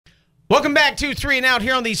Welcome back to 3 and Out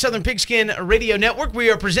here on the Southern Pigskin Radio Network.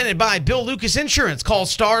 We are presented by Bill Lucas Insurance. Call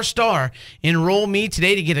 ***. Enroll me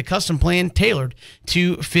today to get a custom plan tailored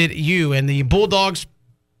to fit you. And the Bulldogs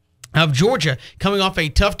of Georgia coming off a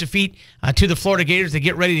tough defeat to the Florida Gators. They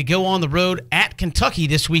get ready to go on the road at Kentucky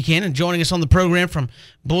this weekend. And joining us on the program from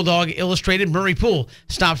Bulldog Illustrated, Murray Poole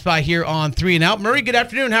stops by here on 3 and Out. Murray, good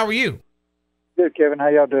afternoon. How are you? Good, Kevin. How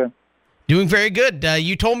y'all doing? Doing very good.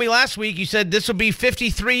 You told me last week, you said this will be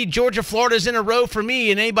 53 Georgia-Floridas in a row for me,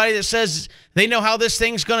 and anybody that says they know how this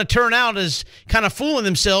thing's going to turn out is kind of fooling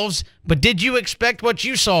themselves. But did you expect what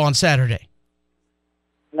you saw on Saturday?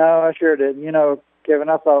 No, I sure didn't. You know, Kevin,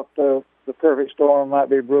 I thought the perfect storm might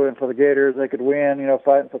be brewing for the Gators. They could win, you know,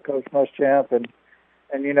 fighting for Coach Muschamp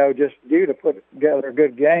and you know, just due to put together a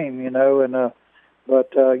good game, you know, and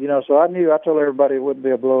But, you know, so I told everybody it wouldn't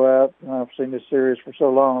be a blowout. I've seen this series for so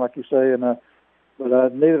long, like you say,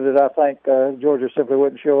 but neither did I think Georgia simply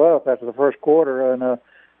wouldn't show up after the first quarter. And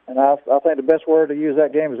I think the best word to use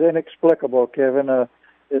that game is inexplicable, Kevin.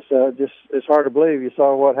 It's hard to believe you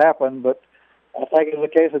saw what happened, but I think it was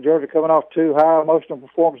a case of Georgia coming off two high emotional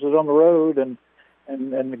performances on the road and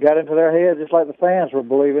got into their heads just like the fans were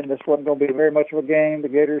believing this wasn't going to be very much of a game. The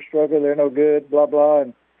Gators struggle, they're no good, blah, blah,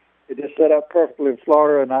 and it just set up perfectly in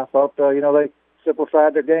Florida, and I thought, you know, they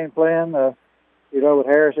simplified their game plan, you know, with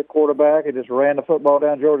Harris at quarterback. It just ran the football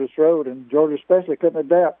down Georgia's throat, and Georgia especially couldn't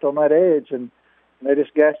adapt on that edge, and they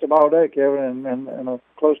just gashed them all day, Kevin, and a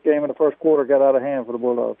close game in the first quarter got out of hand for the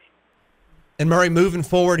Bulldogs. And, Murray, moving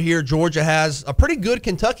forward here, Georgia has a pretty good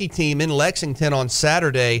Kentucky team in Lexington on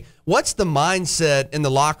Saturday. What's the mindset in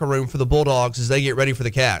the locker room for the Bulldogs as they get ready for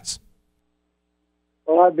the Cats?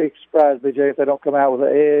 Well, I'd be surprised, BJ, if they don't come out with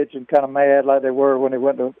an edge and kind of mad like they were when they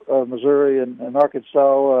went to Missouri and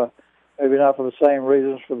Arkansas. Maybe not for the same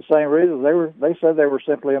reasons. For the same reasons, they said they were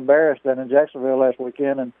simply embarrassed down in Jacksonville last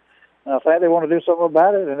weekend, and I think they want to do something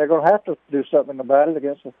about it, and they're going to have to do something about it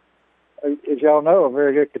against, as y'all know, a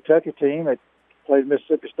very good Kentucky team. They played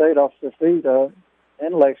Mississippi State off their feet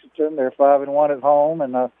in Lexington. They're 5-1 at home,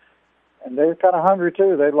 and they're kind of hungry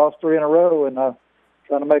too. They lost 3 in a row, and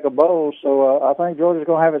trying to make a bowl, so I think Georgia's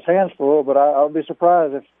going to have its hands full, but I'll be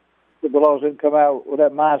surprised if the Bulldogs didn't come out with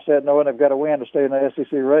that mindset knowing they've got to win to stay in the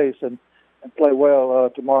SEC race and play well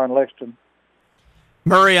tomorrow in Lexington.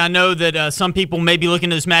 Murray, I know that some people may be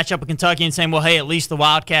looking at this matchup with Kentucky and saying, well, hey, at least the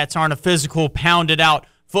Wildcats aren't a physical, pounded-out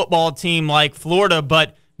football team like Florida,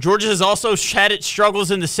 but Georgia has also had its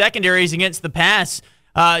struggles in the secondaries against the pass.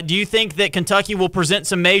 Do you think that Kentucky will present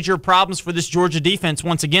some major problems for this Georgia defense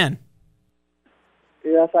once again?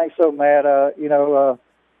 Yeah, I think so, Matt. You know,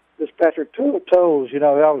 this Patrick Toles, you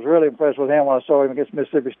know, I was really impressed with him when I saw him against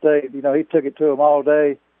Mississippi State. You know, he took it to him all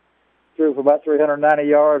day, threw for about 390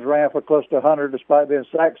 yards, ran for close to 100 despite being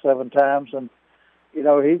sacked 7 times. And, you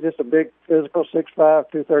know, he's just a big physical 6'5",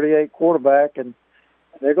 238 quarterback, and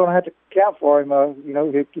they're going to have to count for him. You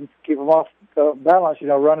know, he can keep them off balance, you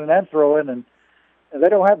know, running and throwing. And they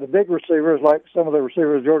don't have the big receivers like some of the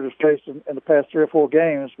receivers Georgia's faced in the past 3 or 4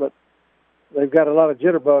 games, but they've got a lot of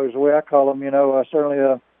jitterbugs, the way I call them. You know,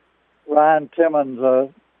 certainly Ryan Timmons,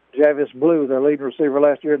 Javis Blue, their leading receiver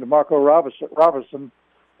last year, and DeMarco Robinson.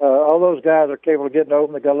 All those guys are capable of getting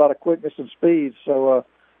open. They've got a lot of quickness and speed. So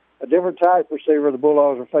a different type receiver the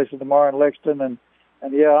Bulldogs are facing tomorrow in Lexington.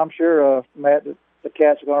 And yeah, I'm sure, Matt, that the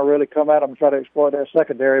Cats are going to really come at them and try to exploit their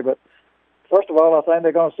secondary. But first of all, I think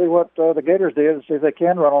they're going to see what the Gators did and see if they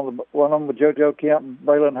can run on them with JoJo Kemp and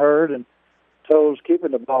Braylon Hurd and Toes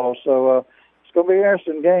keeping the ball. So it's going to be an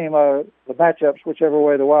interesting game, the matchups, whichever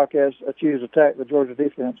way the Wildcats choose to attack the Georgia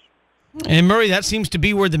defense. And, Murray, that seems to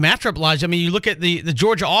be where the matchup lies. I mean, you look at the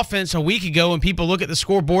Georgia offense a week ago, and people look at the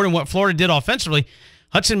scoreboard and what Florida did offensively.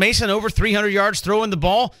 Hudson Mason, over 300 yards throwing the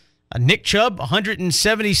ball. Nick Chubb,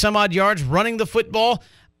 170-some-odd yards running the football.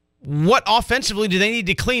 What offensively do they need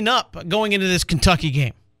to clean up going into this Kentucky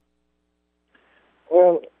game?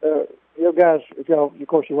 Well, you guys, of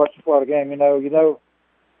course, you watch the Florida game, you know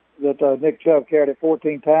that Nick Chubb carried it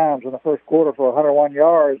 14 times in the first quarter for 101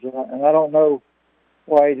 yards, and I don't know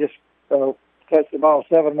why he just touched the ball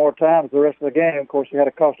 7 more times the rest of the game. Of course, he had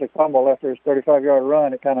a costly fumble after his 35-yard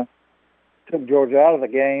run. It kind of took Georgia out of the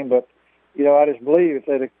game, but, you know, I just believe if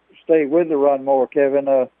they'd stayed with the run more, Kevin,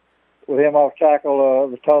 with him off tackle,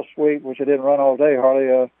 the toss sweep, which they didn't run all day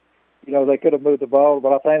hardly, you know, they could have moved the ball,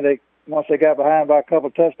 but I think once they got behind by a couple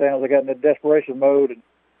of touchdowns, they got into desperation mode and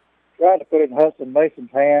tried to put it in Hudson Mason's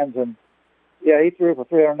hands. And, yeah, he threw for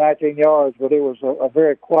 319 yards, but it was a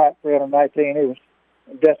very quiet 319. He was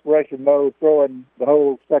in desperation mode, throwing the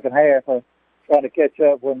whole second half, trying to catch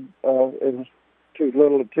up when it was too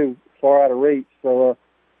little and too far out of reach. So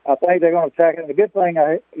I think they're going to attack it. And the good thing,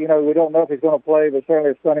 we don't know if he's going to play, but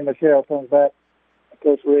certainly if Sonny Michel comes back,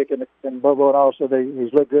 Coach Rick and Bobo and all said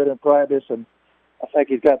he's looked good in practice, and I think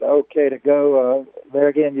he's got the okay to go. There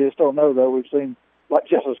again, you just don't know, though. We've seen, like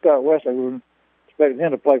Justin Scott Wesley, we were expecting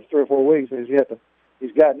him to play for 3 or 4 weeks.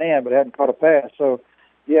 He's gotten in, but hadn't caught a pass. So,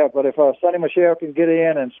 yeah, but if Sonny Michel can get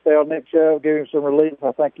in and spell Nick Chubb, give him some relief,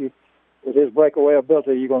 I think with his breakaway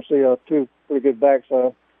ability, you're going to see 2 pretty good backs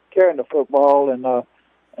carrying the football. And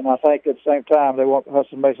I think at the same time, they want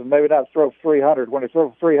Hudson Mason maybe not throw 300. When they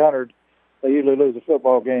throw 300, they usually lose the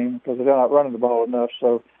football game because they're not running the ball enough.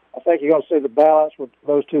 So I think you're going to see the balance with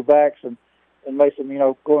those 2 backs and Mason,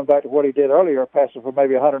 going back to what he did earlier, passing for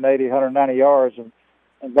maybe 180, 190 yards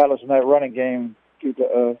and balancing that running game, keep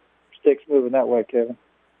the sticks moving that way, Kevin.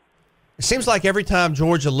 It seems like every time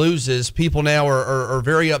Georgia loses, people now are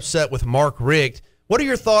very upset with Mark Richt. What are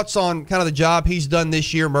your thoughts on kind of the job he's done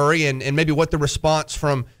this year, Murray, and maybe what the response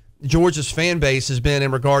from Georgia's fan base has been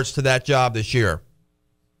in regards to that job this year?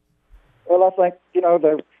 Well, I think,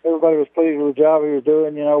 everybody was pleased with the job he was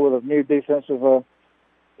doing, with a new defensive,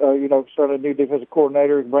 certainly a new defensive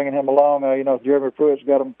coordinator, bringing him along. Jeremy Pruitt's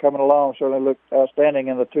got him coming along, certainly looked outstanding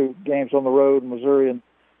in the 2 games on the road, Missouri and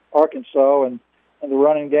Arkansas, and the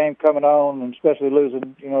running game coming on, and especially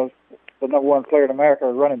losing, the number 1 player in America,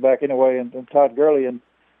 running back anyway, and Todd Gurley, and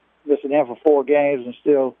missing him for 4 games and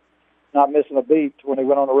still not missing a beat when he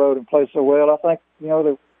went on the road and played so well. I think,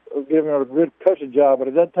 they're giving him a good coaching job, but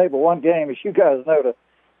it doesn't take but 1 game, as you guys know,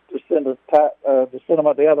 to send them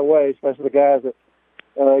the other way, especially the guys that,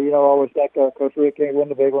 always think Coach Rick can't win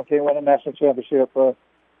the big one, can't win the national championship, but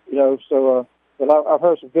I've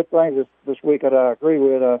heard some good things this week that I agree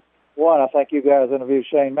with. One, I think you guys interviewed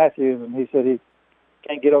Shane Matthews, and he said he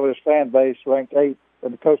can't get over his fan base, ranked 8th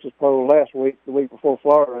in the coaches poll last week, the week before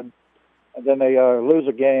Florida, and then they lose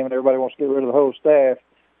a game, and everybody wants to get rid of the whole staff.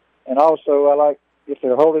 And also, I like if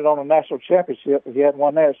they're holding on a national championship, if he hadn't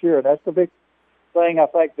won last year, and that's the big thing. I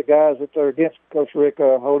think the guys that are against Coach Rick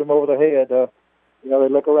hold him over the head. They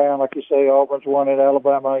look around, like you say, Auburn's won it,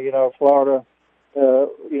 Alabama, Florida,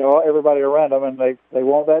 everybody around them, and they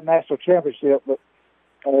want that national championship, but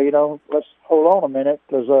let's hold on a minute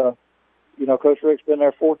because, Coach Rick's been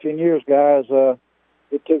there 14 years, guys.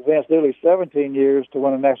 It took Vince Dooley 17 years to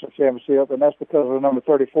win a national championship, and that's because of the number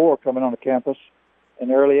 34 coming on the campus in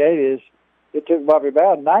the early 80s. It took Bobby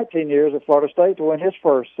Bowden 19 years at Florida State to win his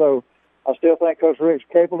first. So I still think Coach Rick's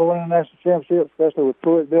capable of winning a national championship, especially with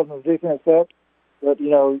Pruitt building the defense up. But,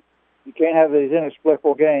 you can't have these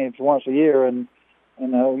inexplicable games once a year and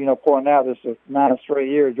pointing out this is 9 straight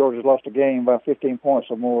years Georgia's lost a game by 15 points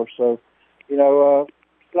or more. So,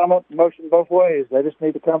 come up motion both ways. They just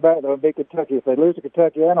need to come back though and beat Kentucky. If they lose to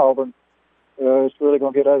Kentucky and Auburn, it's really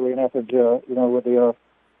going to get ugly in Athens. With the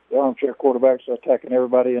armchair quarterbacks attacking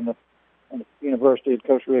everybody in the university and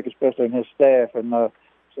Coach Rick, especially and his staff, and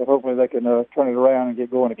so hopefully they can turn it around and get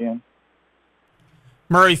going again.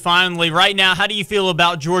 Murray, finally, right now, how do you feel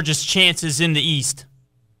about Georgia's chances in the East?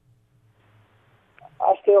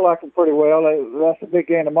 I still like them pretty well. That's a big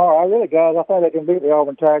game tomorrow. Guys, I think they can beat the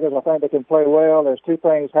Auburn Tigers. I think they can play well. There's 2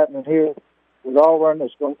 things happening here with Auburn.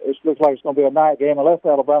 It looks like it's going to be a night game unless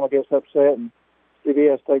Alabama gets upset and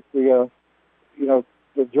CBS takes the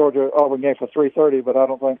Georgia-Auburn game for 3:30, but I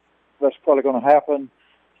don't think that's probably going to happen.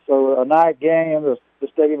 So a night game, the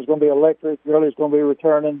stadium is going to be electric. Gurley's going to be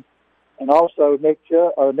returning. And also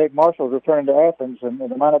Nick Marshall's returning to Athens, and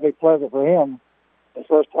it might not be pleasant for him. His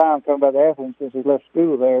first time coming back to Athens since he left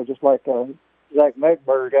school there, just like Zach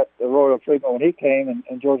Megberg got the royal treatment when he came,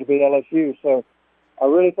 and Georgia beat LSU. So I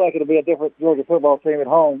really think it'll be a different Georgia football team at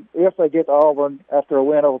home if they get to Auburn after a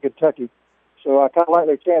win over Kentucky. So I kind of like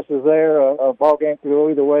their chances there. A ball game could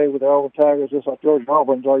go either way with the Auburn Tigers, just like Georgia and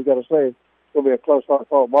Auburn's. All you got to say it's going to be a close,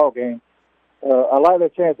 hard-fought ball game. I like their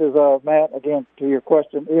chances, Matt, again, to your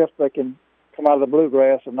question, if they can come out of the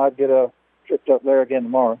bluegrass and not get tripped up there again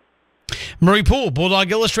tomorrow. Murray Poole,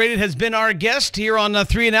 Bulldog Illustrated, has been our guest here on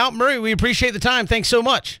 3 and Out. Murray, we appreciate the time. Thanks so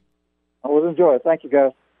much. I always enjoy it. Thank you,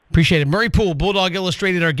 guys. Appreciate it. Murray Poole, Bulldog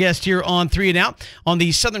Illustrated, our guest here on 3 and Out on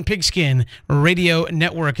the Southern Pigskin Radio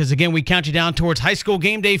Network. As again, we count you down towards high school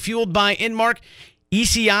game day fueled by Inmark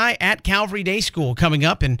ECI at Calvary Day School coming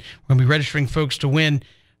up, and we're going to be registering folks to win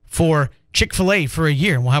for Chick-fil-A for a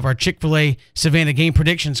year. We'll have our Chick-fil-A Savannah game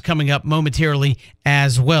predictions coming up momentarily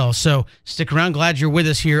as well. So stick around. Glad you're with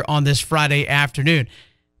us here on this Friday afternoon.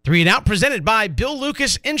 3 and Out presented by Bill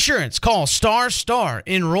Lucas Insurance. Call ***.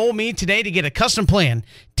 Enroll Me today to get a custom plan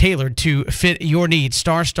tailored to fit your needs. ***.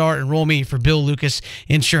 Enroll Me for Bill Lucas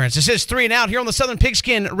Insurance. This is 3 and Out here on the Southern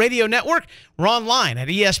Pigskin Radio Network. We're online at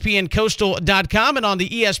ESPNCoastal.com and on the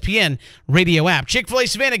ESPN Radio app. Chick-fil-A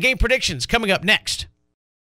Savannah game predictions coming up next.